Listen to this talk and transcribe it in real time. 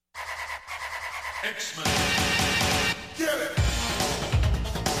X-Men. Get it!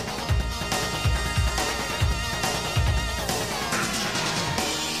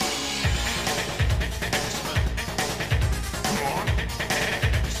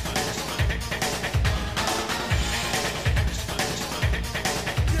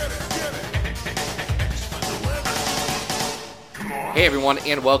 Hey everyone,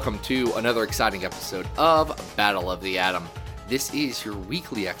 and welcome to another exciting episode of Battle of the Atom. This is your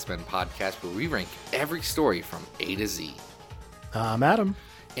weekly X-Men podcast where we rank every story from A to Z. I'm Adam.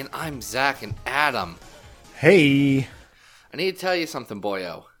 And I'm Zach. And Adam, Hey. I need to tell you something,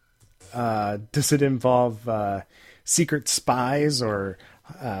 boyo. Does it involve secret spies or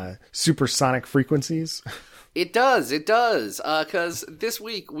supersonic frequencies? It does, because this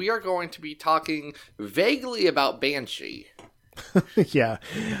week we are going to be talking vaguely about Banshee. Yeah.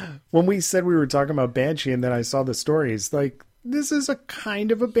 When we said we were talking about Banshee and then I saw the stories, like, this is a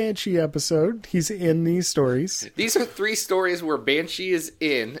kind of a Banshee episode. He's in these stories. These are 3 stories where Banshee is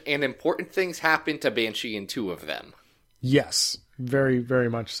in, and important things happen to Banshee in 2 of them. Yes. Very, very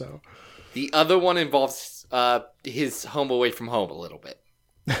much so. The other one involves his home away from home a little bit.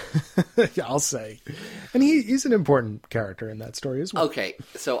 I'll say. And he's an important character in that story as well. Okay,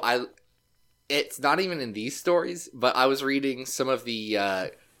 so it's not even in these stories, but I was reading some of the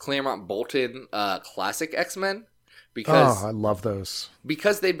Claremont Bolton classic X-Men because I love those.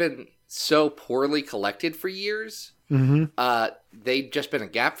 Because they've been so poorly collected for years. Mm-hmm. They'd just been a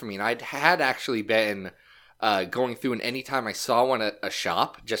gap for me, and I had actually been going through, and anytime I saw one at a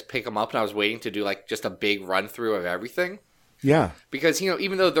shop, just pick them up, and I was waiting to do like just a big run through of everything. Yeah. Because,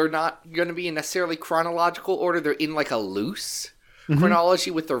 even though they're not going to be in necessarily chronological order, they're in like a loose chronology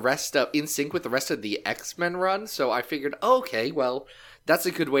with the rest of, in sync with the rest of the X-Men run. So I figured, okay, well, that's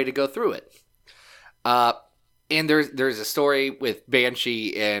a good way to go through it. And there's a story with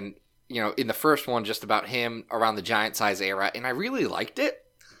Banshee and, in the first one, just about him around the Giant Size era. And I really liked it.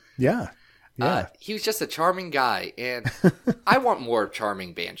 Yeah. Yeah. He was just a charming guy. And I want more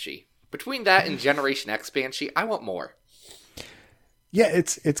charming Banshee. Between that and Generation X Banshee, I want more. Yeah,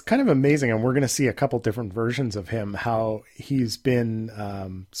 it's kind of amazing, and we're going to see a couple different versions of him, how he's been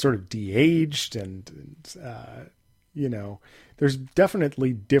sort of de-aged, and, there's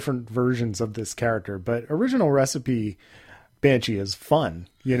definitely different versions of this character, but original recipe Banshee is fun,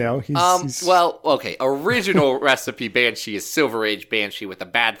 he's... Well, okay, original recipe Banshee is Silver Age Banshee with a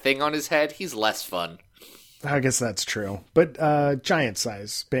bad thing on his head. He's less fun. I guess that's true, but giant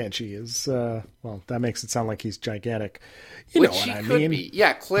size Banshee is, that makes it sound like he's gigantic. You know what I mean? Be.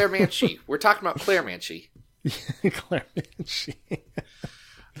 Yeah, Claire Manchee. We're talking about Claire Manchee. Claire Manchee.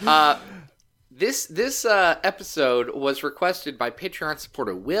 This episode was requested by Patreon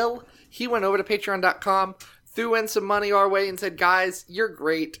supporter Will. He went over to patreon.com, threw in some money our way, and said, guys, you're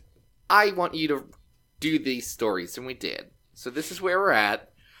great. I want you to do these stories, and we did. So this is where we're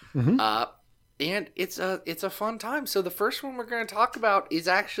at. Mm-hmm. And it's a fun time. So the first one we're going to talk about is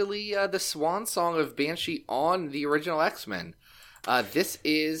actually the swan song of Banshee on the original X-Men. This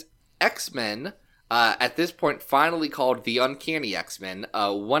is X-Men, at this point finally called the Uncanny X-Men,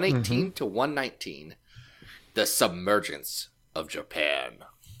 118 to 119. The Submergence of Japan.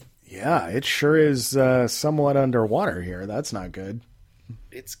 Yeah, it sure is somewhat underwater here. That's not good.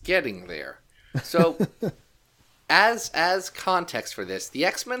 It's getting there. So... As context for this, the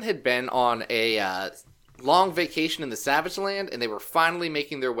X-Men had been on a long vacation in the Savage Land, and they were finally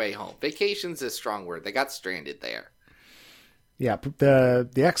making their way home. Vacation's a strong word. They got stranded there. Yeah,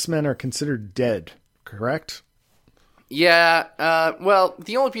 the X-Men are considered dead, correct? Yeah, well,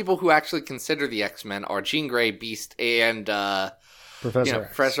 the only people who actually consider the X-Men are Jean Grey, Beast, and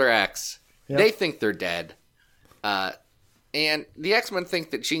Professor X. Yep. They think they're dead. And the X-Men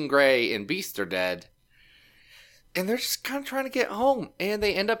think that Jean Grey and Beast are dead. And they're just kind of trying to get home. And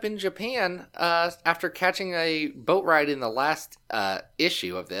they end up in Japan after catching a boat ride in the last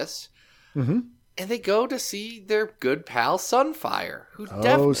issue of this. Mm-hmm. And they go to see their good pal Sunfire.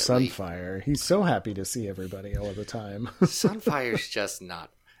 Sunfire. He's so happy to see everybody all of the time. Sunfire's just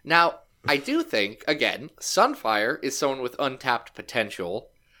not. Now, I do think, again, Sunfire is someone with untapped potential.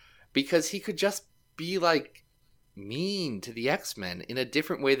 Because he could just be like... mean to the X-Men in a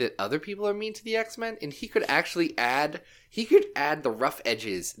different way that other people are mean to the X-Men, and he could actually add the rough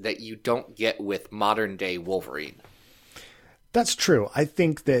edges that you don't get with modern day Wolverine. That's true. I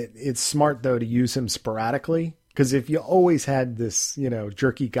think that it's smart though to use him sporadically, because if you always had this,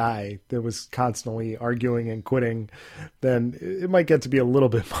 jerky guy that was constantly arguing and quitting, then it might get to be a little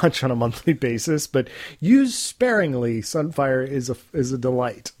bit much on a monthly basis, but used sparingly, Sunfire is a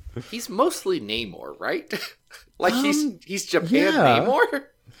delight. He's mostly Namor, right? He's Japan Namor?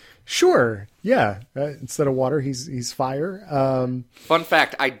 Sure. Yeah. Instead of water, he's fire. Fun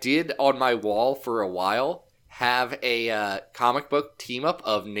fact, I did on my wall for a while have a comic book team up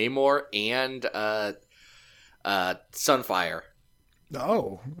of Namor and Sunfire.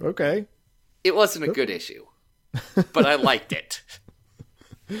 Oh, okay. It wasn't a good issue, but I liked it.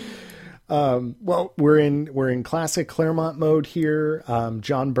 Well, we're in classic Claremont mode here.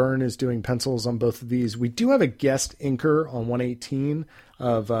 John Byrne is doing pencils on both of these. We do have a guest inker on 118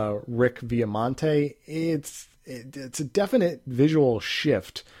 of Rick Viamonte. It's a definite visual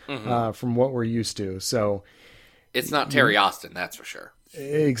shift from what we're used to. So it's not Terry Austin, that's for sure.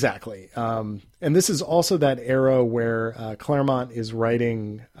 Exactly. And this is also that era where Claremont is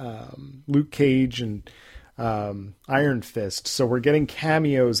writing Luke Cage and Iron Fist. So we're getting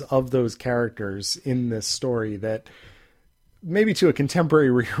cameos of those characters in this story that maybe to a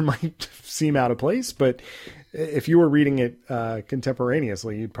contemporary reader might seem out of place, but if you were reading it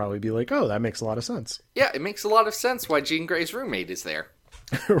contemporaneously, you'd probably be like, oh, that makes a lot of sense. Yeah, it makes a lot of sense why Jean Grey's roommate is there.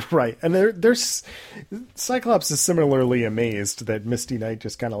 Right. And there's Cyclops is similarly amazed that Misty Knight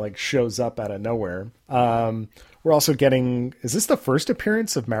just kind of like shows up out of nowhere. We're also getting, is this the first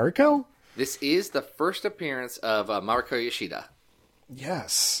appearance of Mariko? This is the first appearance of Mariko Yoshida.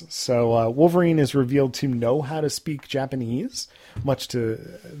 Yes. So Wolverine is revealed to know how to speak Japanese, much to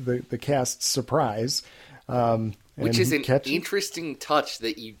the cast's surprise. Which is an interesting touch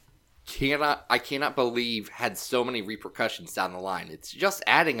that I cannot believe had so many repercussions down the line. It's just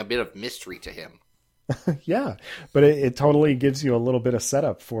adding a bit of mystery to him. Yeah, but it totally gives you a little bit of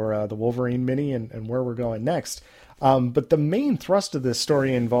setup for the Wolverine mini and where we're going next. But the main thrust of this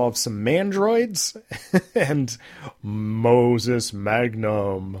story involves some mandroids and Moses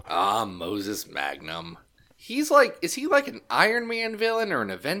Magnum. Ah, Moses Magnum. Is he like an Iron Man villain or an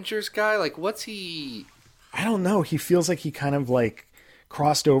Avengers guy? Like, what's he? I don't know. He feels like he kind of like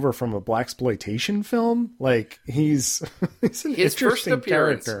crossed over from a blaxploitation film. Like he's an interesting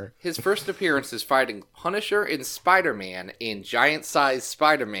character. His first appearance is fighting Punisher and Spider-Man in Giant Size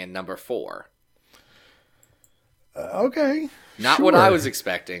Spider-Man #4. Okay. Not what I was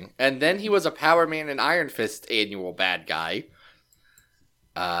expecting. And then he was a Power Man and Iron Fist annual bad guy.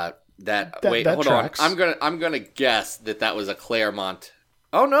 Wait, hold tracks. on. I'm gonna guess that was a Claremont.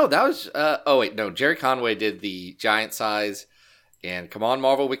 Oh no, that was Jerry Conway did the Giant Size. And come on,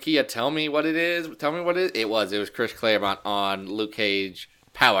 Marvel Wikia, tell me what it is. Tell me what it is. It was Chris Claremont on Luke Cage,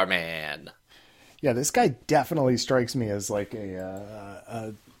 Power Man. Yeah, this guy definitely strikes me as like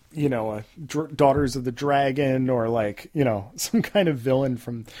Daughters of the Dragon or like, some kind of villain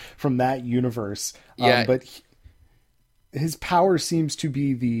from that universe. Yeah. But his power seems to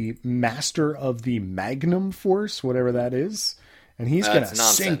be the master of the Magnum Force, whatever that is. And he's going to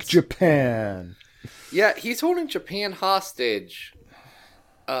sink Japan. Yeah, he's holding Japan hostage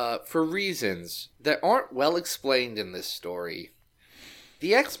for reasons that aren't well explained in this story.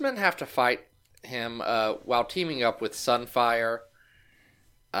 The X-Men have to fight him while teaming up with Sunfire.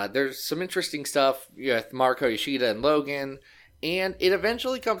 There's some interesting stuff with Mariko Yoshida and Logan, and it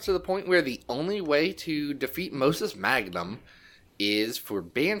eventually comes to the point where the only way to defeat Moses Magnum is for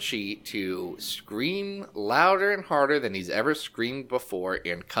Banshee to scream louder and harder than he's ever screamed before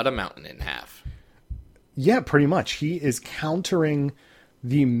and cut a mountain in half. Yeah, pretty much. He is countering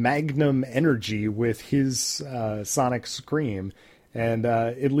the Magnum energy with his sonic scream. And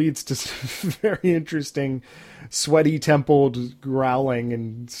it leads to some very interesting sweaty-templed growling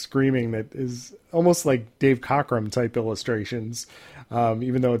and screaming that is almost like Dave Cockrum type illustrations,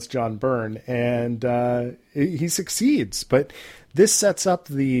 even though it's John Byrne. And he succeeds. But this sets up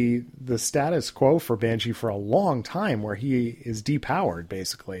the status quo for Banshee for a long time where he is depowered,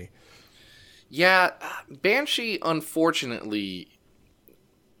 basically. Yeah, Banshee, unfortunately,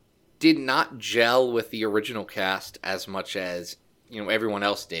 did not gel with the original cast as much as everyone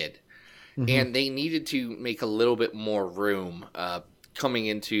else did. Mm-hmm. And they needed to make a little bit more room coming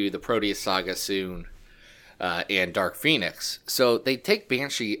into the Proteus saga soon and Dark Phoenix. So they take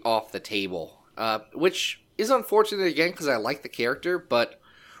Banshee off the table, which is unfortunate again because I like the character, but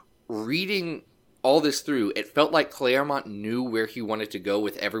reading all this through, it felt like Claremont knew where he wanted to go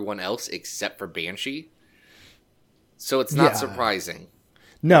with everyone else except for Banshee. So it's not surprising.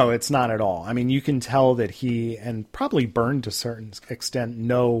 No, it's not at all. I mean, you can tell that he, and probably Byrne to a certain extent,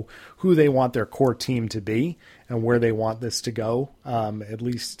 know who they want their core team to be and where they want this to go, at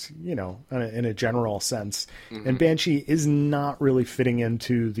least, in a general sense. Mm-hmm. And Banshee is not really fitting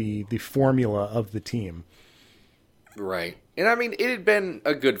into the formula of the team. Right. And I mean, it had been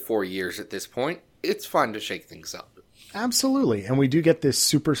a good 4 years at this point. It's fun to shake things up. Absolutely. And we do get this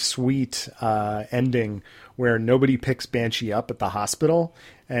super sweet ending where nobody picks Banshee up at the hospital.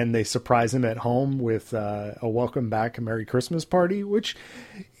 and they surprise him at home with a welcome back and Merry Christmas party, which,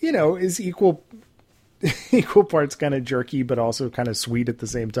 is equal parts kind of jerky, but also kind of sweet at the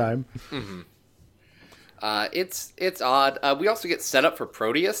same time. Mm-hmm. It's odd. We also get set up for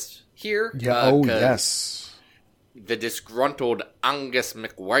Proteus here. Yeah. Yes. The disgruntled Angus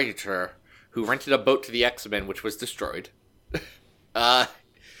McWhirter, who rented a boat to the X-Men, which was destroyed.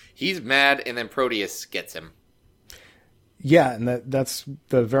 He's mad, and then Proteus gets him. Yeah, and that's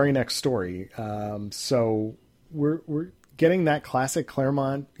the very next story. So we're getting that classic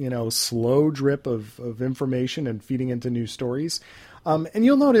Claremont, slow drip of information and feeding into new stories. And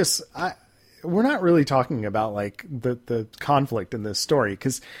you'll notice we're not really talking about like the conflict in this story,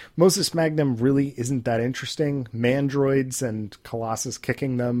 because Moses Magnum really isn't that interesting. Mandroids and Colossus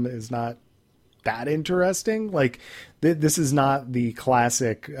kicking them is not that interesting. Like this is not the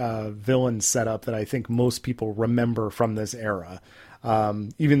classic villain setup that I think most people remember from this era,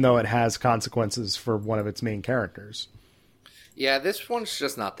 even though it has consequences for one of its main characters. Yeah, this one's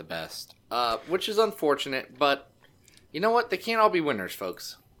just not the best, which is unfortunate, but you know what? They can't all be winners,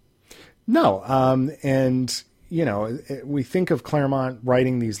 folks. No, and we think of Claremont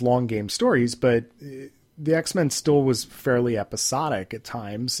writing these long game stories, but the X-Men still was fairly episodic at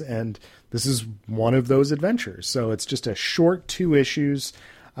times, and this is one of those adventures. So it's just a short 2 issues.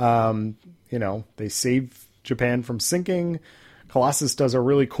 They save Japan from sinking. Colossus does a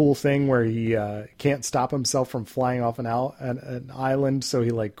really cool thing where he can't stop himself from flying off an island, so he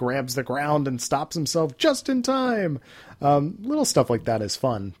like grabs the ground and stops himself just in time. Little stuff like that is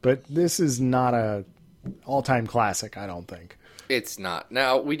fun, but this is not a all-time classic, I don't think. It's not.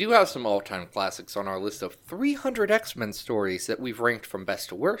 Now, we do have some all-time classics on our list of 300 X-Men stories that we've ranked from best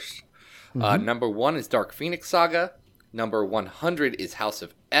to worst. Mm-hmm. Number 1 is Dark Phoenix Saga. Number 100 is House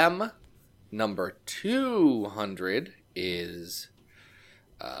of M. Number 200 is...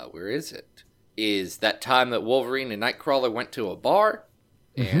 where is it? Is that time that Wolverine and Nightcrawler went to a bar,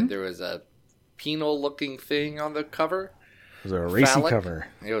 and there was a penal-looking thing on the cover. It was a racy cover.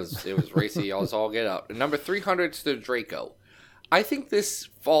 It was racy. I was all get out. And number 300 is the Draco. I think this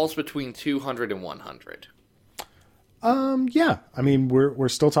falls between 200 and 100. Yeah. I mean, we're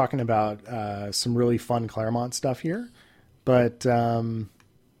still talking about some really fun Claremont stuff here, but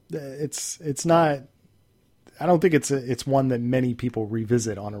it's not. I don't think it's one that many people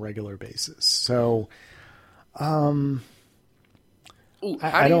revisit on a regular basis. So, how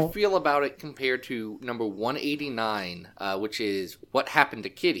do you feel about it compared to number 189, which is What Happened to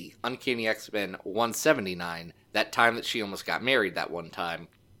Kitty, Uncanny X-Men 179, that time that she almost got married that one time?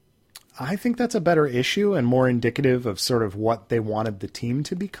 I think that's a better issue and more indicative of sort of what they wanted the team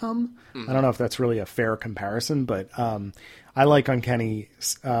to become. Mm-hmm. I don't know if that's really a fair comparison, but I like Uncanny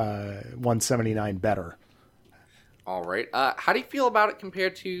 179 better. All right. How do you feel about it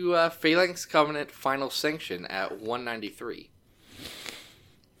compared to Phalanx Covenant Final Sanction at 193?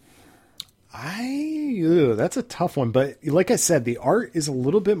 That's a tough one, but like I said, the art is a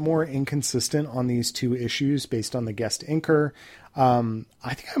little bit more inconsistent on these 2 issues based on the guest inker.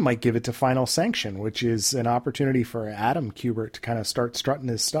 I think I might give it to Final Sanction, which is an opportunity for Adam Kubert to kind of start strutting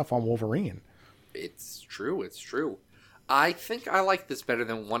his stuff on Wolverine. It's true. I think I like this better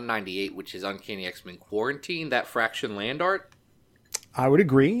than 198, which is Uncanny X-Men Quarantine, that Fraction Land art. I would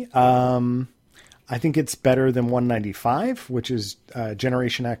agree. I think it's better than 195, which is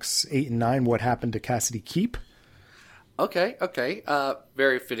Generation X 8 and 9, What Happened to Cassidy Keep. Okay.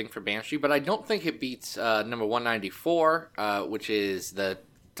 Very fitting for Banshee, but I don't think it beats number 194, which is the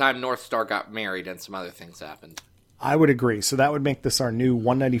time North Star got married and some other things happened. I would agree. So that would make this our new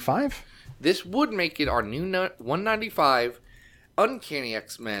 195? This would make it our new 195, Uncanny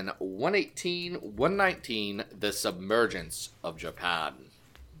X-Men 118, 119, The Submergence of Japan.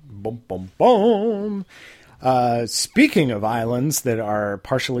 Boom, boom, boom. Speaking of islands that are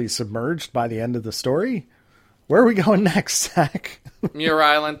partially submerged by the end of the story, where are we going next, Zach? Muir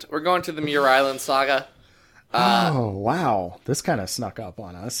Island. We're going to the Muir Island saga. Oh, wow. This kind of snuck up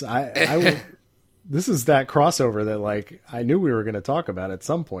on us. This is that crossover that, like, I knew we were going to talk about at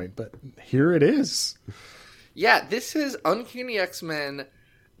some point, but here it is. Yeah, this is Uncanny X-Men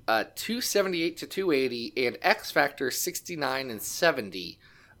 278 to 280 and X-Factor 69 and 70.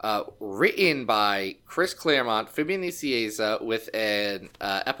 Written by Chris Claremont, Fabian Nicieza, with an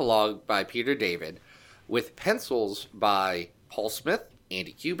epilogue by Peter David, with pencils by Paul Smith,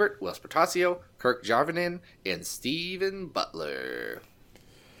 Andy Kubert, Wes Portacio, Kirk Jarvinen, and Stephen Butler.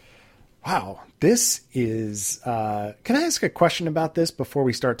 Wow, this is... can I ask a question about this before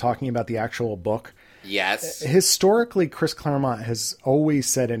we start talking about the actual book? Yes. Historically, Chris Claremont has always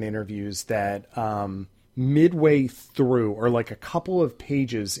said in interviews that midway through, or like a couple of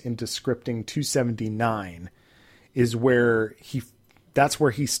pages into scripting 279, is where that's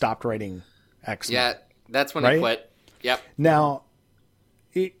where he stopped writing X-Men. Yeah, that's when right? he quit. Yep. Now,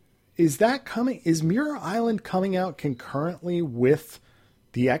 is Mirror Island coming out concurrently with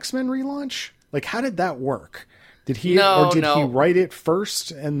the X-Men relaunch? Like, how did that work? Did he he write it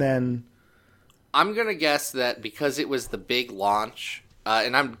first and then? I'm gonna guess that because it was the big launch,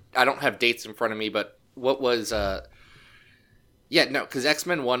 and I don't have dates in front of me, but what was because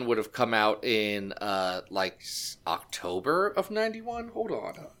X-Men 1 would have come out in like October of 91. Hold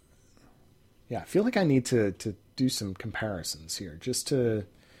on. Yeah, I feel like I need to do some comparisons here just to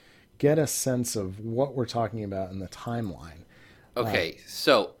get a sense of what we're talking about in the timeline. Okay,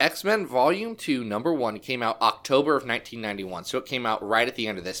 so X-Men Volume 2, number 1, came out October of 1991. So it came out right at the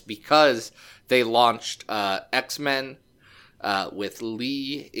end of this because they launched X-Men with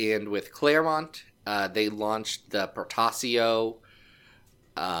Lee and with Claremont. They launched the Portasio,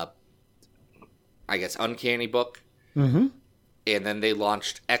 Uncanny book. Mm-hmm. And then they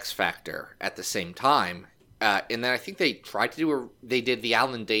launched X-Factor at the same time. And then I think they tried to they did the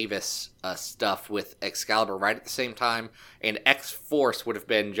Alan Davis stuff with Excalibur right at the same time, and X-Force would have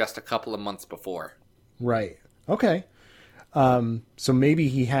been just a couple of months before. Right. Okay. So maybe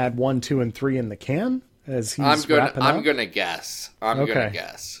he had 1, 2, and 3 in the can as he's wrapping up? I'm gonna guess. I'm gonna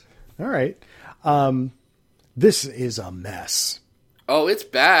guess. All right. This is a mess. Oh, it's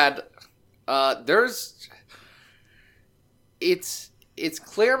bad. It's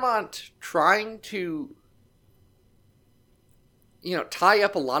Claremont trying to tie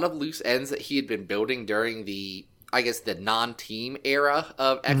up a lot of loose ends that he had been building during the non-team era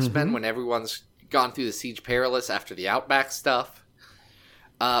of X-Men when everyone's gone through the Siege Perilous after the Outback stuff.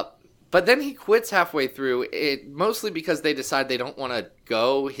 But then he quits halfway through, it mostly because they decide they don't want to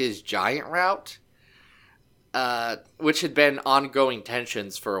go his giant route, which had been ongoing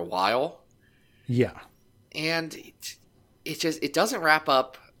tensions for a while. Yeah. And it doesn't wrap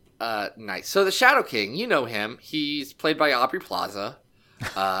up nice. So the Shadow King, you know him. He's played by Aubrey Plaza.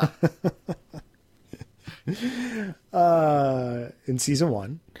 In season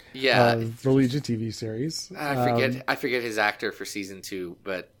 1. Yeah. The Legion TV series. I forget his actor for season 2,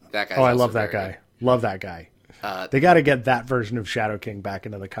 but that guy. I love that guy. Love that guy. They got to get that version of Shadow King back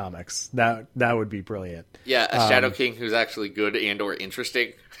into the comics. That would be brilliant. Yeah, a Shadow King who's actually good and or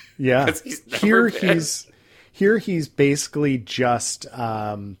interesting. Yeah. Here he's basically just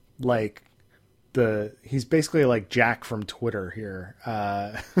he's basically like Jack from Twitter here.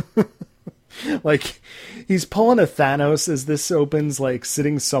 Like he's pulling a Thanos as this opens, like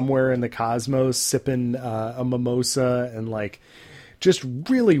sitting somewhere in the cosmos, sipping a mimosa and like just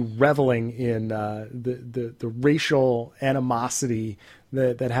really reveling in the racial animosity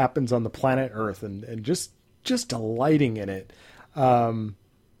that happens on the planet Earth and just delighting in it.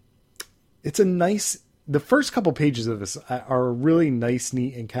 It's a nice. The first couple pages of this are a really nice,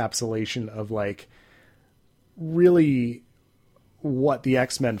 neat encapsulation of like really what the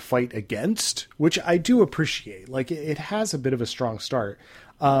X-Men fight against, which I do appreciate. Like it has a bit of a strong start.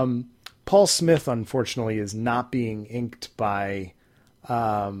 Paul Smith, unfortunately, is not being inked by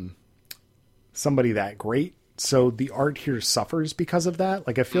somebody that great. So the art here suffers because of that.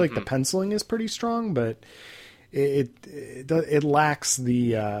 Like I feel like the penciling is pretty strong, but it lacks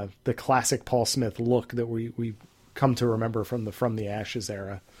the classic Paul Smith look that we come to remember from the Ashes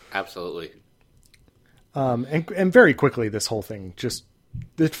era. Absolutely. And very quickly this whole thing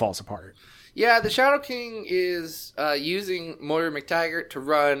it falls apart. Yeah, the Shadow King is using Moira McTaggart to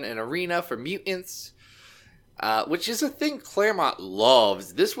run an arena for mutants, which is a thing Claremont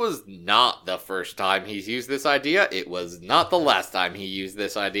loves. This was not the first time he's used this idea. It was not the last time he used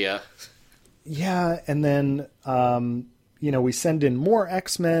this idea. Yeah, and then, we send in more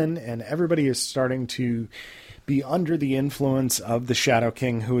X-Men, and everybody is starting to be under the influence of the Shadow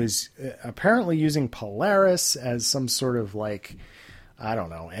King, who is apparently using Polaris as some sort of, like, I don't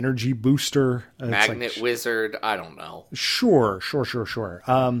know, energy booster. Magnet wizard, I don't know. Sure.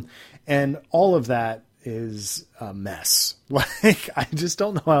 And all of that is a mess. Like, I just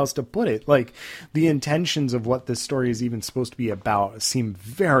don't know how else to put it. Like, the intentions of what this story is even supposed to be about seem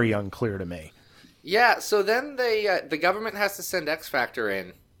very unclear to me. Yeah, so then the government has to send X-Factor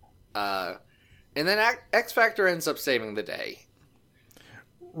in, and then X-Factor ends up saving the day.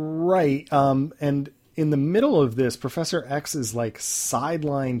 Right, and in the middle of this, Professor X is like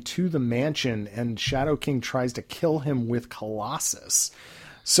sidelined to the mansion, and Shadow King tries to kill him with Colossus.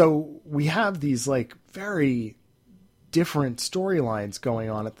 So we have these like very different storylines going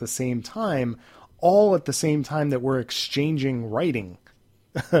on at the same time, all at the same time that we're exchanging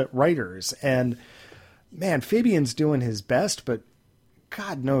writers. And man, Fabian's doing his best, but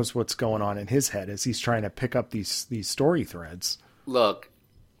God knows what's going on in his head as he's trying to pick up these story threads. Look,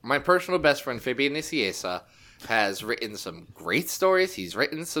 my personal best friend Fabian Nicieza has written some great stories. He's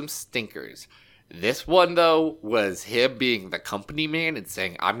written some stinkers. This one, though, was him being the company man and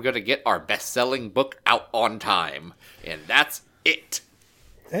saying, I'm going to get our best-selling book out on time. And that's it.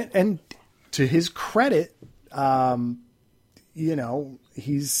 And to his credit,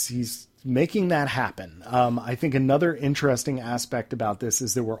 he's making that happen. I think another interesting aspect about this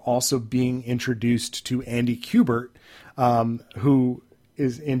is that we're also being introduced to Andy Kubert, who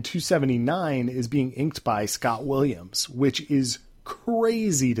is in 279 is being inked by Scott Williams, which is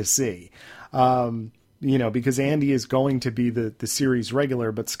crazy to see. Because Andy is going to be the series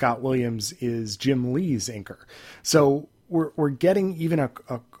regular, but Scott Williams is Jim Lee's inker. So we're getting even a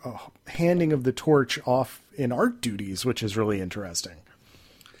handing of the torch off in art duties, which is really interesting.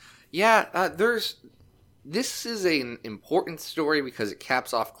 Yeah, this is an important story because it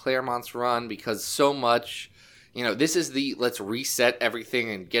caps off Claremont's run, because so much, this is the let's reset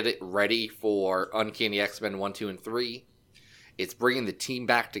everything and get it ready for Uncanny X-Men 1, 2, and 3. It's bringing the team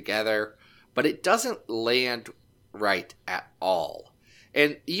back together, but it doesn't land right at all.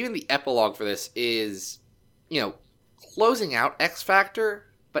 And even the epilogue for this is, closing out X-Factor,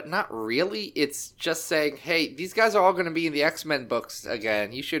 but not really. It's just saying, hey, these guys are all going to be in the X-Men books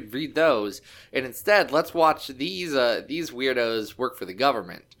again. You should read those. And instead, let's watch these weirdos work for the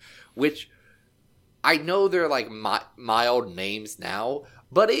government. Which, I know they're like mild names now,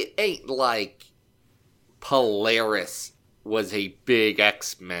 but it ain't like Polaris was a big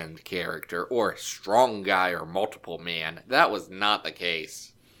X-Men character, or Strong Guy, or Multiple Man. That was not the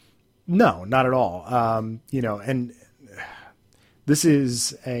case. No, not at all. And this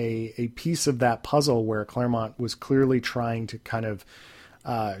is a piece of that puzzle where Claremont was clearly trying to kind of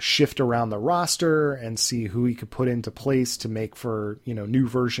shift around the roster and see who he could put into place to make for, new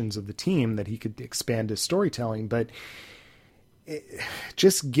versions of the team that he could expand his storytelling. But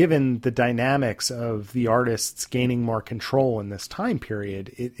just given the dynamics of the artists gaining more control in this time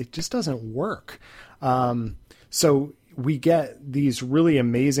period, it just doesn't work. So we get these really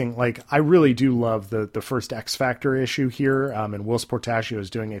amazing, I really do love the first X Factor issue here. And Whilce Portacio is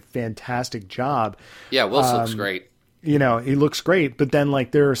doing a fantastic job. Yeah, Whilce looks great. He looks great, but then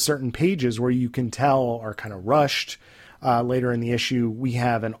there are certain pages where you can tell are kind of rushed. Later in the issue, we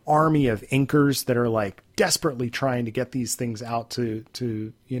have an army of inkers that are desperately trying to get these things out to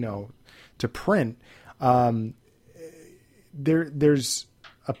print. There's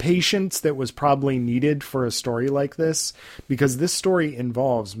a patience that was probably needed for a story like this, because this story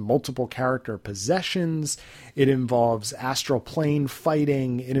involves multiple character possessions. It involves astral plane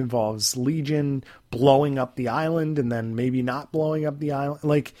fighting. It involves Legion blowing up the island and then maybe not blowing up the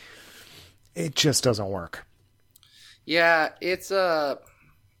island. It just doesn't work. Yeah, it's a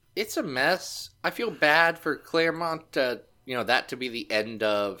mess. I feel bad for Claremont, that to be the end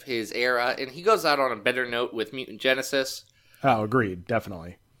of his era, and he goes out on a better note with Mutant Genesis. Oh, agreed,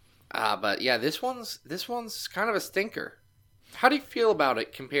 definitely. But yeah, this one's kind of a stinker. How do you feel about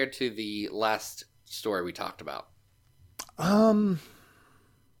it compared to the last story we talked about? Wow.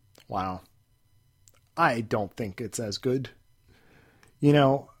 I don't think it's as good.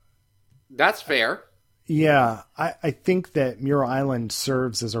 That's fair. Yeah, I think that Muir Island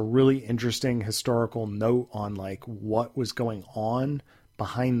serves as a really interesting historical note on what was going on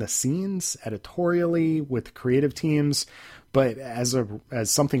behind the scenes editorially with creative teams, but as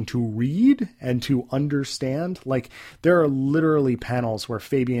something to read and to understand. There are literally panels where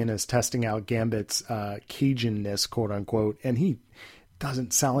Fabian is testing out Gambit's Cajunness, quote unquote, and he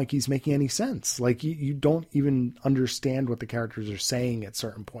doesn't sound like he's making any sense. You don't even understand what the characters are saying at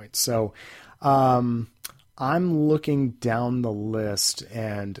certain points. So I'm looking down the list,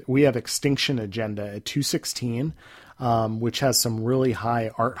 and we have Extinction Agenda at 216, which has some really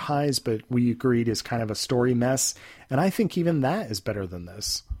high art highs, but we agreed is kind of a story mess. And I think even that is better than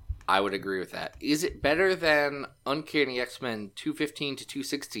this. I would agree with that. Is it better than Uncanny X-Men 215 to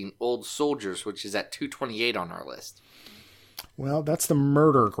 216 Old Soldiers, which is at 228 on our list? Well, that's the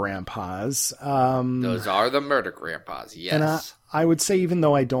Murder Grandpas. Those are the Murder Grandpas, yes. And I would say, even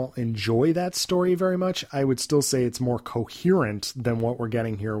though I don't enjoy that story very much, I would still say it's more coherent than what we're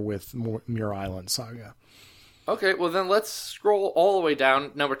getting here with Muir Island Saga. Okay, well then let's scroll all the way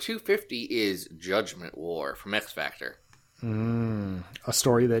down. Number 250 is Judgment War from X Factor. A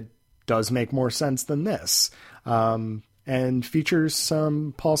story that does make more sense than this. And features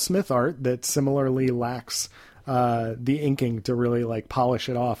some Paul Smith art that similarly lacks the inking to really polish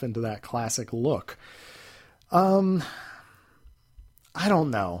it off into that classic look. I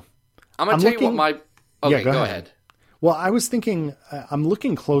don't know. I'm gonna tell you what my Okay, go ahead. Well, I was thinking, I'm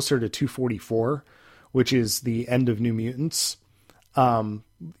looking closer to 244, which is the end of New Mutants. You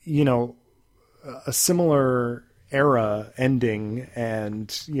know, a similar era ending,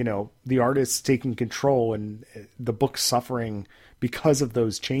 and you know, the artists taking control and the book suffering because of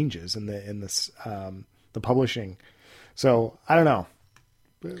those changes in the publishing. So I don't know.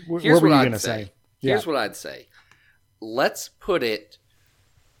 What were you going to say? Here's what I'd say. Let's put it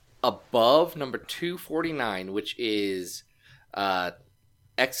above number 249, which is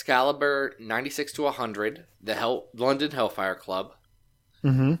Excalibur 96 to 100, the London Hellfire Club.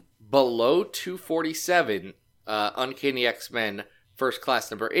 Mm-hmm. Below 247, Uncanny X-Men First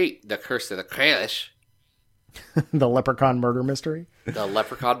Class number 8, The Curse of the Kreisch. The Leprechaun Murder Mystery? The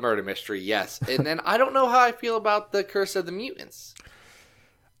Leprechaun Murder Mystery, yes. And then I don't know how I feel about The Curse of the Mutants.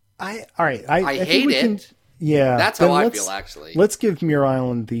 I hate it. Yeah. That's how I feel, actually. Let's give Muir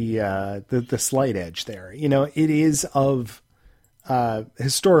Island the slight edge there. You know, it is of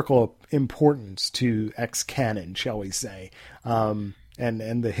historical importance to X-canon, shall we say, and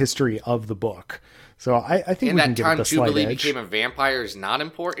the history of the book. So I think we can give it the slight edge. And that time Jubilee became a vampire is not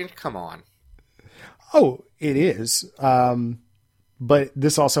important? Come on. Oh, it is. But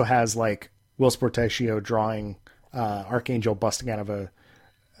this also has, like, Will Sportaccio drawing Archangel busting out of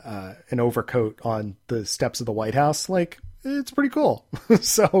an overcoat on the steps of the White House. Like, it's pretty cool.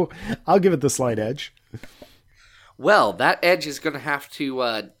 So I'll give it the slight edge. Well, that edge is going to have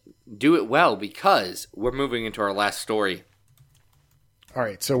to do it well, because we're moving into our last story. All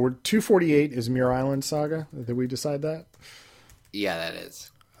right, so we're 248 is Muir Island Saga. Did we decide that? Yeah, that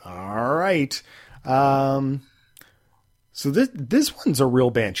is. All right. So this one's a real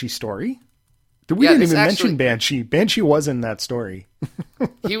Banshee story. We didn't even mention Banshee. Banshee was in that story.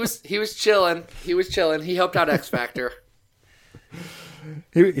 He was chilling. He helped out X Factor.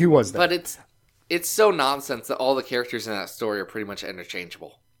 He was there. But it's so nonsense that all the characters in that story are pretty much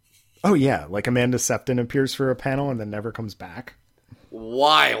interchangeable. Oh yeah, like Amanda Sefton appears for a panel and then never comes back.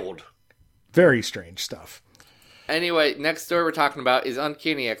 Wild. Very strange stuff. Anyway, next story we're talking about is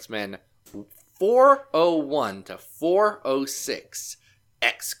Uncanny X-Men 401 to 406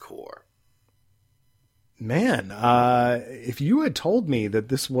 X-Corps. Man, if you had told me that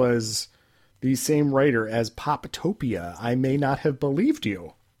this was the same writer as Poptopia, I may not have believed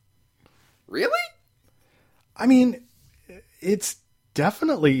you. Really? I mean, it's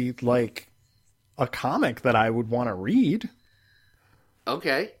definitely like a comic that I would want to read.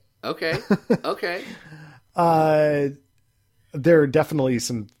 Okay. There are definitely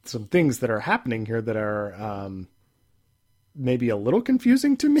some things that are happening here that are maybe a little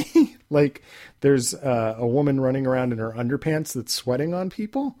confusing to me. Like, there's a woman running around in her underpants that's sweating on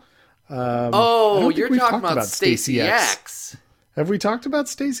people. You're talking about Stacey X. Have we talked about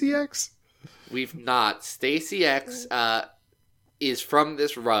Stacey X? We've not. Stacey X is from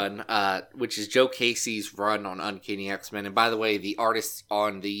this run, which is Joe Casey's run on Uncanny X-Men. And by the way, the artists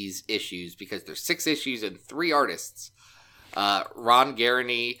on these issues, because there's 6 issues and 3 artists, Ron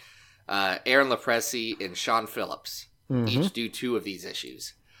Garney, Aaron Lopresti, and Sean Phillips, each do 2 of these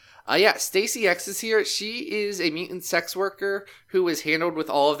issues. Stacey X is here. She is a mutant sex worker who is handled with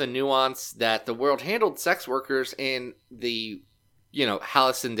all of the nuance that the world handled sex workers in the,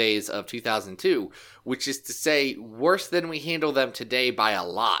 Hallison days of 2002, which is to say worse than we handle them today by a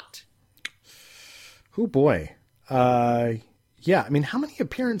lot. Oh boy. Yeah. I mean, how many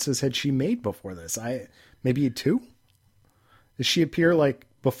appearances had she made before this? Maybe 2? Does she appear like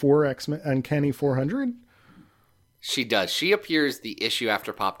before X-Men Uncanny 400? She does. She appears the issue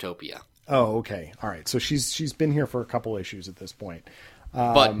after Poptopia. Oh, okay. All right. So she's been here for a couple issues at this point.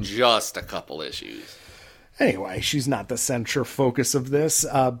 But just a couple issues. Anyway, she's not the central focus of this.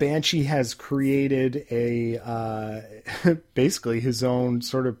 Banshee has created basically his own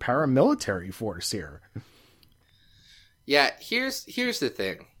sort of paramilitary force here. Yeah, here's the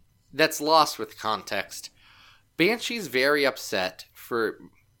thing that's lost with context. Banshee's very upset for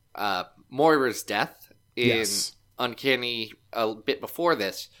Moira's death in Uncanny a bit before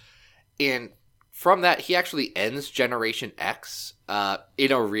this. And from that, he actually ends Generation X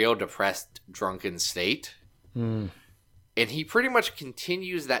in a real depressed, drunken state. And he pretty much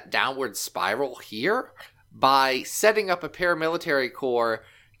continues that downward spiral here by setting up a paramilitary corps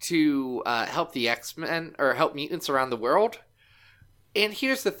to help the X-Men, or help mutants around the world. And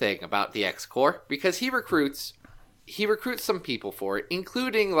here's the thing about the X-Corps, because he recruits some people for it,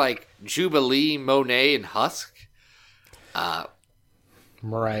 including like Jubilee, Monet, and Husk.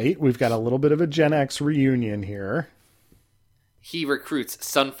 Right. We've got a little bit of a Gen X reunion here. He recruits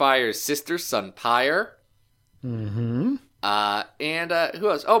Sunfire's sister, Sunpyre. And who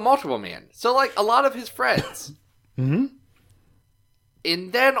else? Oh, Multiple Man. So, like, a lot of his friends. Mm-hmm.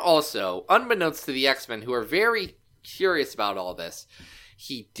 And then also, unbeknownst to the X-Men, who are very curious about all this,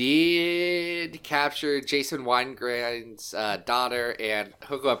 he did capture Jason Weingrind's daughter and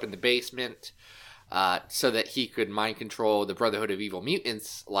hook her up in the basement so that he could mind control the Brotherhood of Evil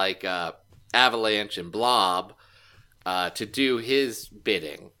Mutants like Avalanche and Blob to do his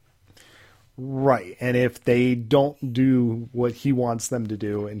bidding. Right. And if they don't do what he wants them to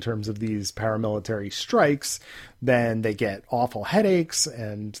do in terms of these paramilitary strikes, then they get awful headaches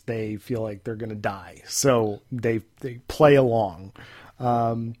and they feel like they're going to die. So they play along.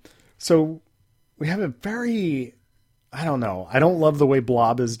 So we have a very, I don't know. I don't love the way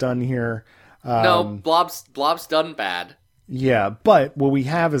Blob is done here. No, Blob's done bad. Yeah. But what we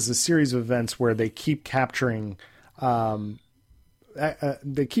have is a series of events where they keep capturing,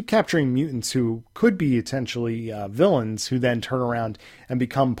 mutants who could be potentially villains who then turn around and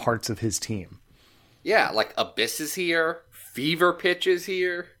become parts of his team. Yeah, like Abyss is here, Fever Pitch is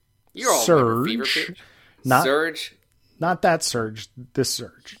here. You're all Surge. Fever Pitch. Not, Surge. Not that Surge, this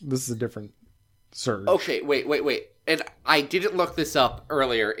Surge. This is a different Surge. Okay, wait. And I didn't look this up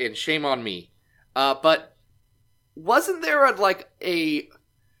earlier, and shame on me. But wasn't there a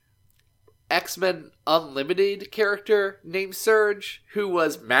X-Men Unlimited character named Surge who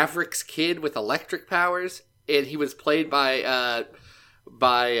was Maverick's kid with electric powers, and he was played by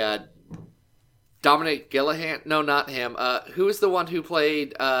Dominic Gillihan? No, not him. Who was the one who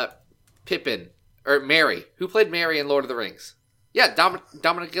played Pippin or Mary? Who played Mary in Lord of the Rings? Yeah,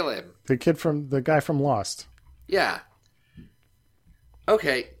 Dominic Gillihan. The guy from Lost. Yeah.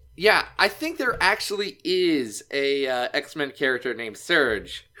 Okay. Yeah, I think there actually is a X-Men character named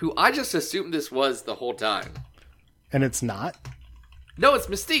Surge, who I just assumed this was the whole time. And it's not? No, it's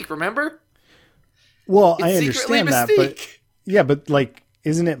Mystique, remember? Well, It's I secretly understand that, Mystique. but yeah, but like,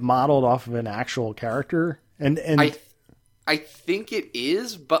 isn't it modeled off of an actual character? And I think it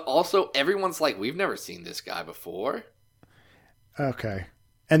is, but also everyone's like, we've never seen this guy before. Okay.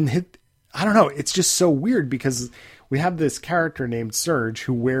 And I don't know, it's just so weird because we have this character named Surge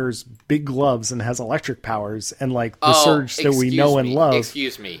who wears big gloves and has electric powers, and like the Surge that we know and love.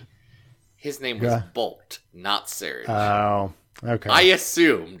 Excuse me. His name was Bolt, not Surge. Oh, okay. I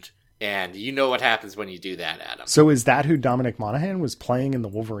assumed, and you know what happens when you do that, Adam. So is that who Dominic Monaghan was playing in the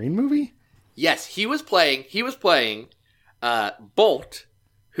Wolverine movie? Yes, he was playing Bolt,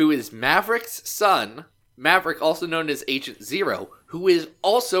 who is Maverick's son, Maverick, also known as Agent Zero, who is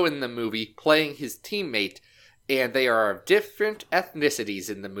also in the movie playing his teammate. And they are of different ethnicities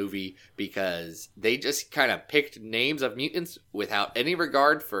in the movie because they just kind of picked names of mutants without any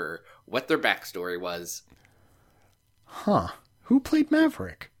regard for what their backstory was. Huh. Who played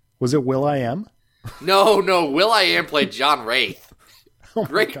Maverick? Was it Will.i.am? No, Will.i.am played John Wraith. Oh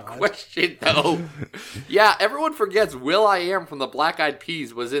Great question, though. Yeah, everyone forgets Will.i.am from the Black Eyed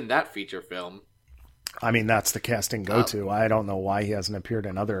Peas was in that feature film. I mean, that's the casting go-to. I don't know why he hasn't appeared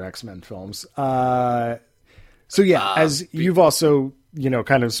in other X-Men films. So yeah, as you've also,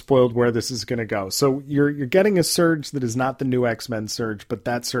 kind of spoiled where this is going to go. So you're getting a Surge that is not the new X-Men Surge, but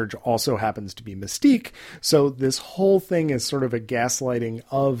that Surge also happens to be Mystique. So this whole thing is sort of a gaslighting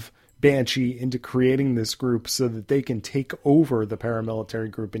of Banshee into creating this group so that they can take over the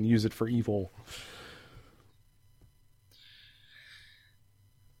paramilitary group and use it for evil.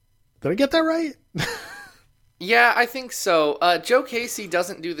 Did I get that right? Yeah, I think so. Joe Casey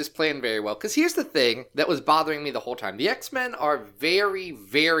doesn't do this plan very well. Because here's the thing that was bothering me the whole time. The X-Men are very,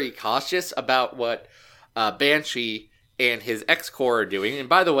 very cautious about what Banshee and his X-Corps are doing. And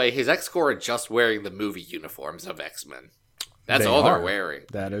by the way, his X-Corps are just wearing the movie uniforms of X-Men. That's all they're wearing.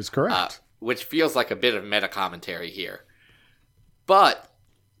 That is correct. Which feels like a bit of meta commentary here. But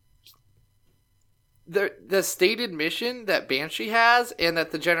the stated mission that Banshee has and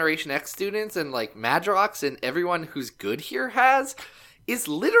that the Generation X students and like Madrox and everyone who's good here has is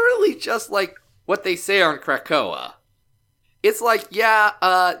literally just like what they say on Krakoa. It's like,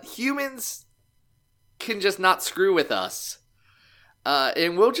 humans can just not screw with us.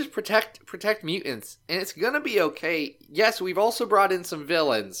 And we'll just protect mutants. And it's gonna be okay. Yes, we've also brought in some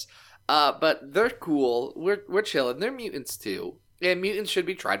villains. But they're cool. We're chilling. They're mutants too. And mutants should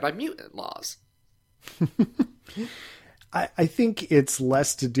be tried by mutant laws. I think it's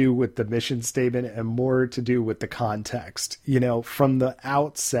less to do with the mission statement and more to do with the context. From the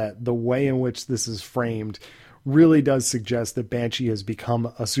outset, the way in which this is framed really does suggest that Banshee has become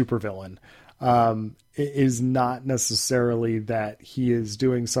a supervillain. It is not necessarily that he is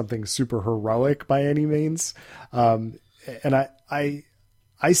doing something super heroic by any means. And I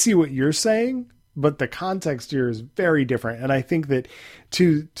see what you're saying, but the context here is very different. And I think that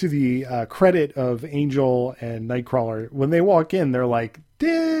to the credit of Angel and Nightcrawler, when they walk in, they're like,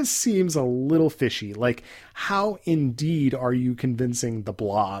 this seems a little fishy. Like, how indeed are you convincing the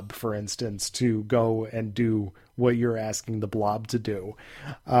Blob, for instance, to go and do what you're asking the Blob to do?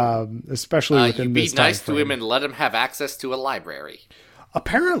 Especially within this time be nice frame. to him and let him have access to a library.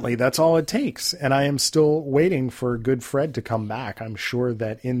 Apparently, that's all it takes, and I am still waiting for Good Fred to come back. I'm sure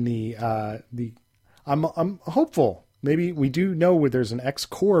that in I'm hopeful. Maybe we do know where there's an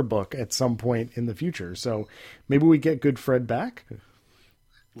X-Core book at some point in the future, so maybe we get Good Fred back.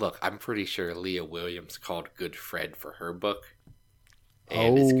 Look, I'm pretty sure Leah Williams called Good Fred for her book,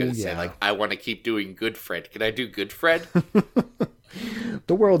 and it's going to say like, "I want to keep doing Good Fred. Can I do Good Fred?"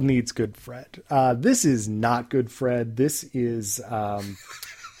 The world needs Good Fred. This is not Good Fred. This is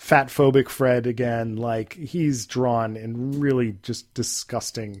fat phobic Fred again. Like, he's drawn in really just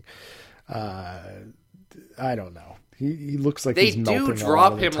disgusting. I don't know. He looks like he's melting. They do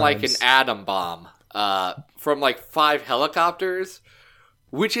drop him like an atom bomb from like 5 helicopters,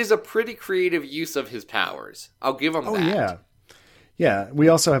 which is a pretty creative use of his powers. I'll give him that. Yeah. Yeah, we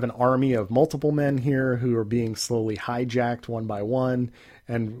also have an army of multiple men here who are being slowly hijacked one by one.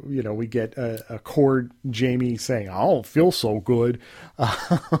 And, you know, we get a cord Jamie saying, I don't feel so good.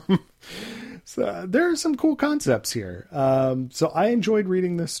 So there are some cool concepts here. So I enjoyed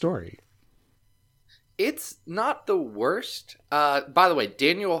reading this story. It's not the worst. By the way,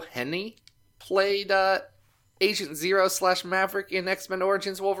 Daniel Henney played Agent Zero / Maverick in X-Men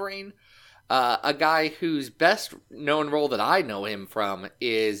Origins Wolverine. A guy whose best known role that I know him from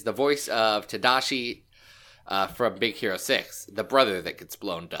is the voice of Tadashi from Big Hero 6, the brother that gets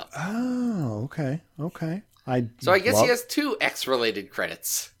blown up. Oh, okay. So I guess he has 2 X-related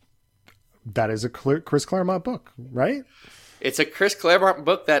credits. That is a Chris Claremont book, right? It's a Chris Claremont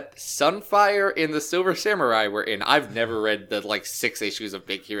book that Sunfire and the Silver Samurai were in. I've never read the 6 issues of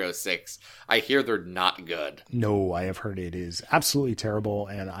Big Hero 6. I hear they're not good. No, I have heard it is absolutely terrible,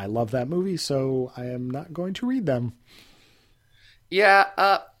 and I love that movie, so I am not going to read them.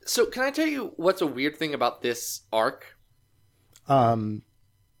 Yeah, so can I tell you what's a weird thing about this arc?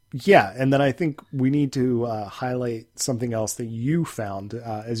 Yeah, and then I think we need to highlight something else that you found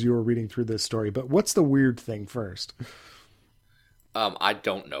as you were reading through this story. But what's the weird thing first? I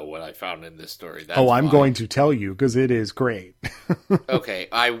don't know what I found in this story. I'm going to tell you because it is great. Okay,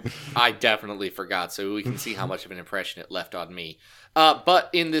 I definitely forgot, so we can see how much of an impression it left on me. But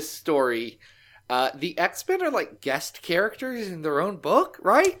in this story, the X-Men are like guest characters in their own book,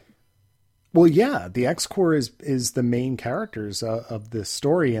 right? Well, yeah, the X-Corps is the main characters of this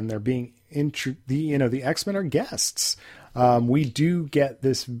story, and they're being the X-Men are guests. We do get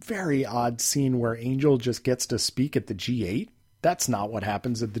this very odd scene where Angel just gets to speak at the G8. That's not what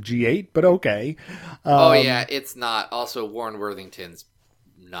happens at the G8, but okay. Oh yeah, it's not. Also, Warren Worthington's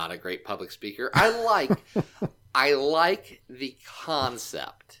not a great public speaker. I like the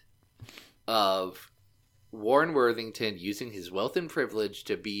concept of Warren Worthington using his wealth and privilege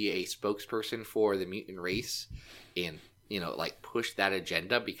to be a spokesperson for the mutant race and, push that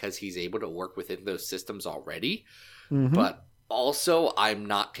agenda because he's able to work within those systems already. Mm-hmm. But also, I'm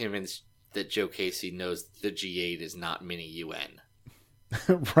not convinced that Joe Casey knows the G8 is not mini UN.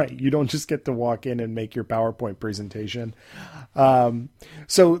 Right. You don't just get to walk in and make your PowerPoint presentation.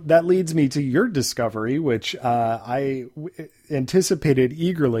 So that leads me to your discovery, which I anticipated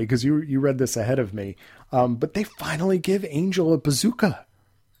eagerly because you read this ahead of me. But they finally give Angel a bazooka.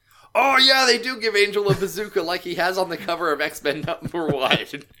 Oh, yeah, they do give Angel a bazooka like he has on the cover of X-Men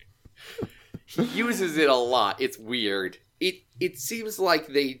 #1. He uses it a lot. It's weird. It seems like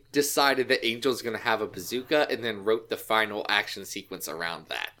they decided that Angel's going to have a bazooka and then wrote the final action sequence around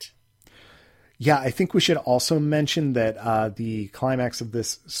that. Yeah, I think we should also mention that the climax of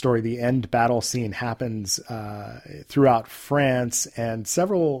this story, the end battle scene, happens throughout France, and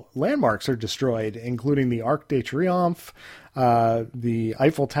several landmarks are destroyed, including the Arc de Triomphe, the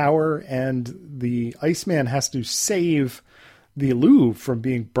Eiffel Tower, and the Iceman has to save the Louvre from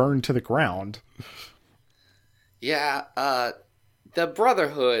being burned to the ground. Yeah, the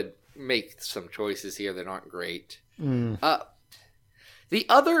Brotherhood make some choices here that aren't great. The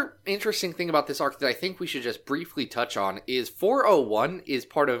other interesting thing about this arc that I think we should just briefly touch on is 401 is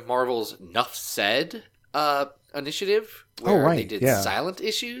part of Marvel's Nuff Said initiative, where they did silent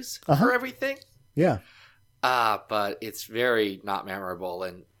issues for everything. Yeah. But it's very not memorable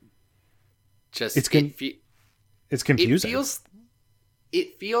and just... It's confusing.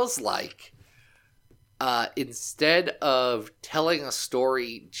 It feels like instead of telling a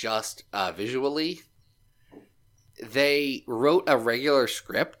story just visually, they wrote a regular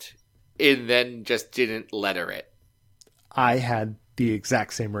script and then just didn't letter it. I had the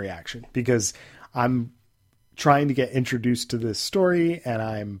exact same reaction because I'm trying to get introduced to this story and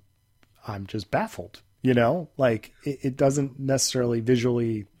I'm just baffled, like it doesn't necessarily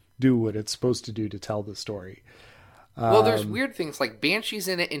visually do what it's supposed to do to tell the story. Well, there's weird things like Banshee's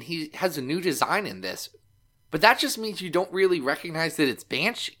in it and he has a new design in this, but that just means you don't really recognize that it's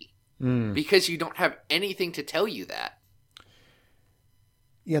Banshee because you don't have anything to tell you that.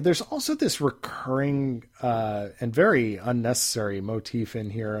 Yeah, there's also this recurring and very unnecessary motif in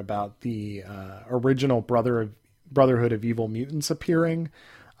here about the original Brotherhood of Evil Mutants appearing,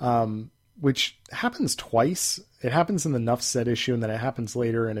 which happens twice. It happens in the Nuff Said issue, and then it happens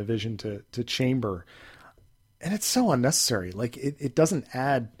later in a vision to Chamber. And it's so unnecessary. Like, it doesn't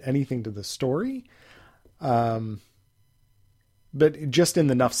add anything to the story. But just in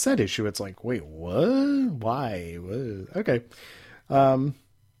the Nuff Said issue, it's like, wait, what? Why? What? Okay.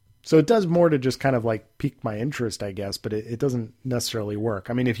 So it does more to just kind of like pique my interest, I guess, but it doesn't necessarily work.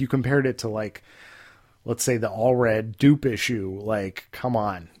 I mean, if you compared it to like, let's say the All Red Dupe issue, like, come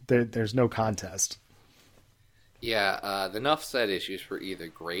on, there's no contest. Yeah, the Nuff Said issues were either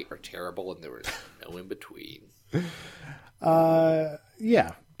great or terrible, and there was no in between.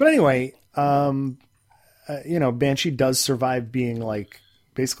 Yeah. But anyway, Banshee does survive being like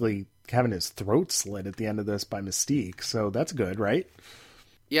basically having his throat slit at the end of this by Mystique. So that's good, right?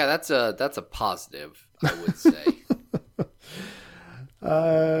 Yeah, that's a positive, I would say.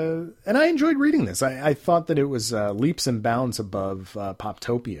 And I enjoyed reading this. I thought that it was leaps and bounds above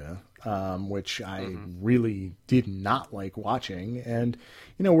Poptopia, which I really did not like watching. And,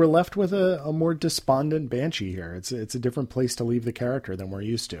 we're left with a more despondent Banshee here. It's a different place to leave the character than we're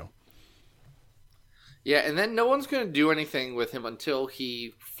used to. Yeah, and then no one's going to do anything with him until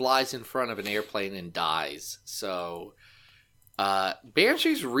he flies in front of an airplane and dies. So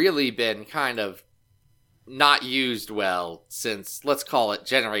Banshee's really been kind of not used well since, let's call it,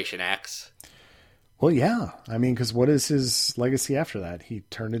 Generation X. Well, yeah. I mean, because what is his legacy after that? He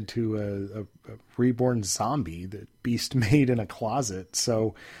turned into a reborn zombie that Beast made in a closet.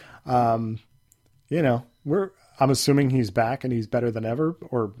 So, I'm assuming he's back and he's better than ever,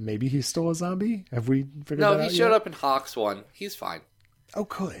 or maybe he's still a zombie. Have we figured that out? No, he showed up in Hawk's one. He's fine. Oh,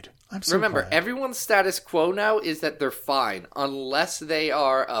 good. I'm so Remember, glad. everyone's status quo now is that they're fine, unless they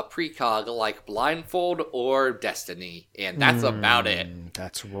are a precog like Blindfold or Destiny, and that's about it.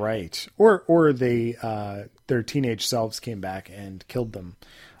 That's right. Or they their teenage selves came back and killed them.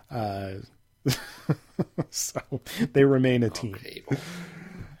 So they remain a team. Cable.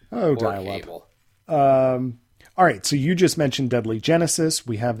 Oh, dial up. All right, so you just mentioned Deadly Genesis.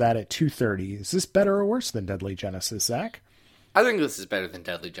 We have that at 2:30. Is this better or worse than Deadly Genesis, Zach? I think this is better than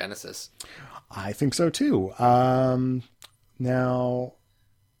Deadly Genesis. I think so too. Now,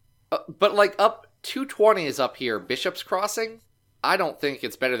 but like up 220 is up here. Bishop's Crossing. I don't think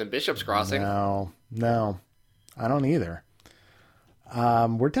it's better than Bishop's Crossing. No, I don't either.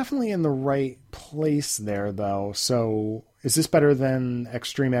 We're definitely in the right place there, though. So, is this better than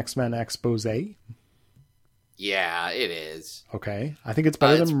Extreme X-Men Expose? Yeah, it is. Okay. I think it's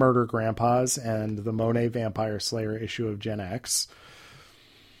better than Murder Grandpas and the Monet Vampire Slayer issue of Gen X.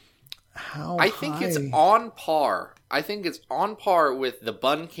 I think it's on par. I think it's on par with the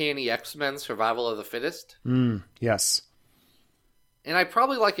Buncanny X-Men Survival of the Fittest. Yes. And I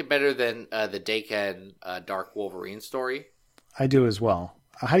probably like it better than the Daken Dark Wolverine story. I do as well.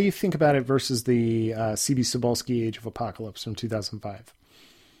 How do you think about it versus the C.B. Cebulski Age of Apocalypse from 2005?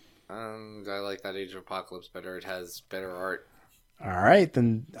 I like that Age of Apocalypse better. It has better art. All right,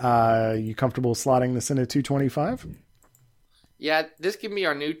 then you comfortable slotting this in at 225? Yeah, this give me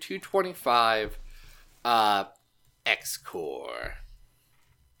our new 225 X-Core.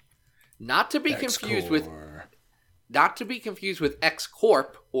 Not to be confused with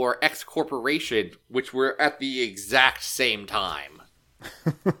X-Corp or X-Corporation, which were at the exact same time.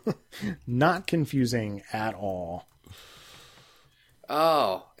 Not confusing at all.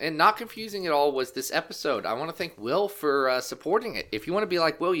 Oh, and not confusing at all was this episode. I want to thank Will for supporting it. If you want to be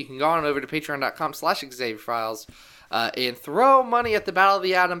like Will, you can go on over to patreon.com/XavierFiles and throw money at the Battle of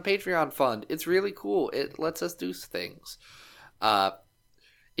the Atom Patreon fund. It's really cool. It lets us do things.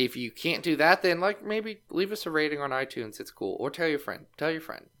 If you can't do that, then maybe leave us a rating on iTunes. It's cool. Or tell your friend. Tell your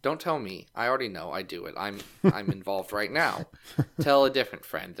friend. Don't tell me. I already know. I do it. I'm involved right now. Tell a different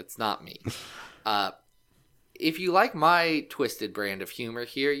friend that's not me. If you like my twisted brand of humor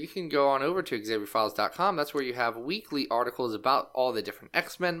here, you can go on over to XavierFiles.com. That's where you have weekly articles about all the different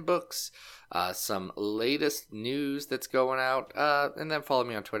X-Men books, some latest news that's going out, and then follow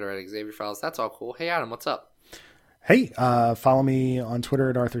me on Twitter at XavierFiles. That's all cool. Hey, Adam, what's up? Hey, follow me on Twitter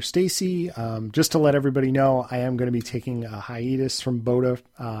at Arthur Stacy. Just to let everybody know, I am going to be taking a hiatus from Boda.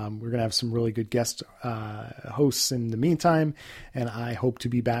 We're going to have some really good guest hosts in the meantime, and I hope to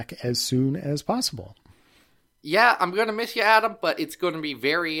be back as soon as possible. Yeah, I'm going to miss you, Adam, but it's going to be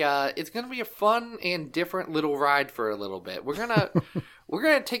it's going to be a fun and different little ride for a little bit. We're going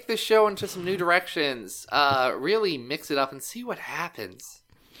to take this show into some new directions, really mix it up and see what happens.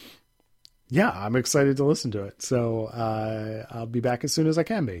 Yeah, I'm excited to listen to it. So I'll be back as soon as I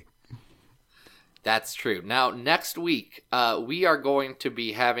can be. That's true. Now, next week, we are going to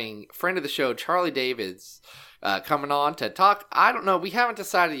be having friend of the show, Charlie Davids, coming on to talk. I don't know. We haven't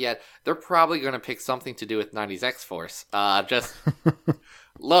decided yet. They're probably going to pick something to do with 90s X-Force. Just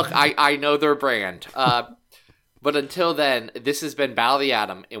look, I know their brand. But until then, this has been Battle of the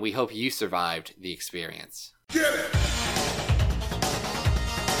Atom, and we hope you survived the experience. Get it!